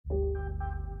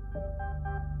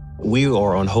We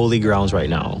are on holy grounds right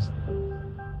now.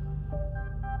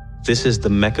 This is the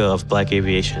mecca of black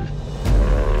aviation.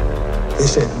 They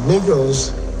said Negroes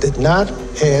did not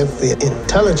have the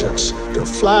intelligence to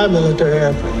fly military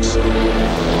airplanes.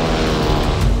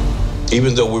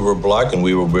 Even though we were black and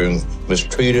we were being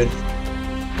mistreated,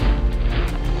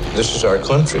 this is our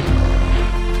country.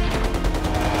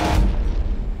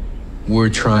 We're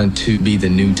trying to be the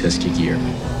new Tuskegee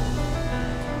Airmen.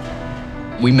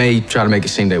 We may try to make it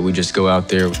seem that we just go out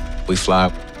there, we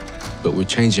fly, but we're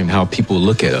changing how people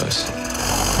look at us.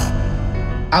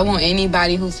 I want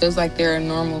anybody who feels like they're a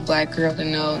normal black girl to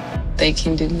know they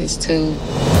can do this too.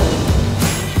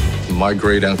 My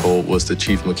great uncle was the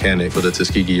chief mechanic for the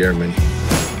Tuskegee Airmen.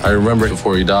 I remember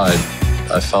before he died,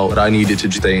 I felt that I needed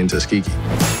to stay in Tuskegee.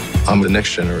 I'm the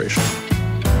next generation.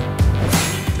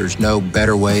 There's no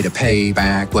better way to pay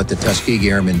back what the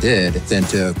Tuskegee Airmen did than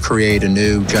to create a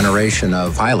new generation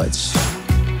of pilots.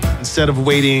 Instead of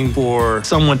waiting for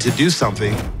someone to do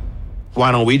something,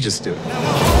 why don't we just do it?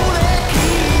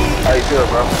 How you feeling,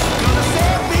 bro?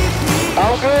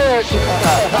 I'm good.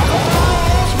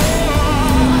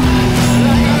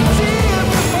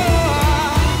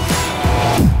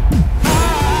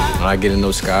 When I get in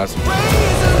those skies,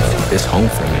 it's home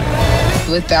for me.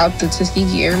 Without the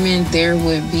Tuskegee Airmen, there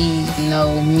would be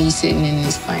no me sitting in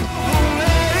this plane.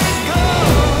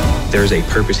 There's a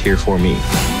purpose here for me.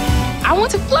 I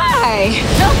want to fly.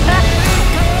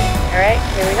 All right,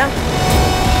 here we go.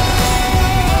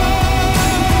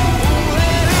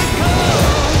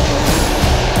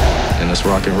 And let's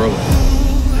rock and roll.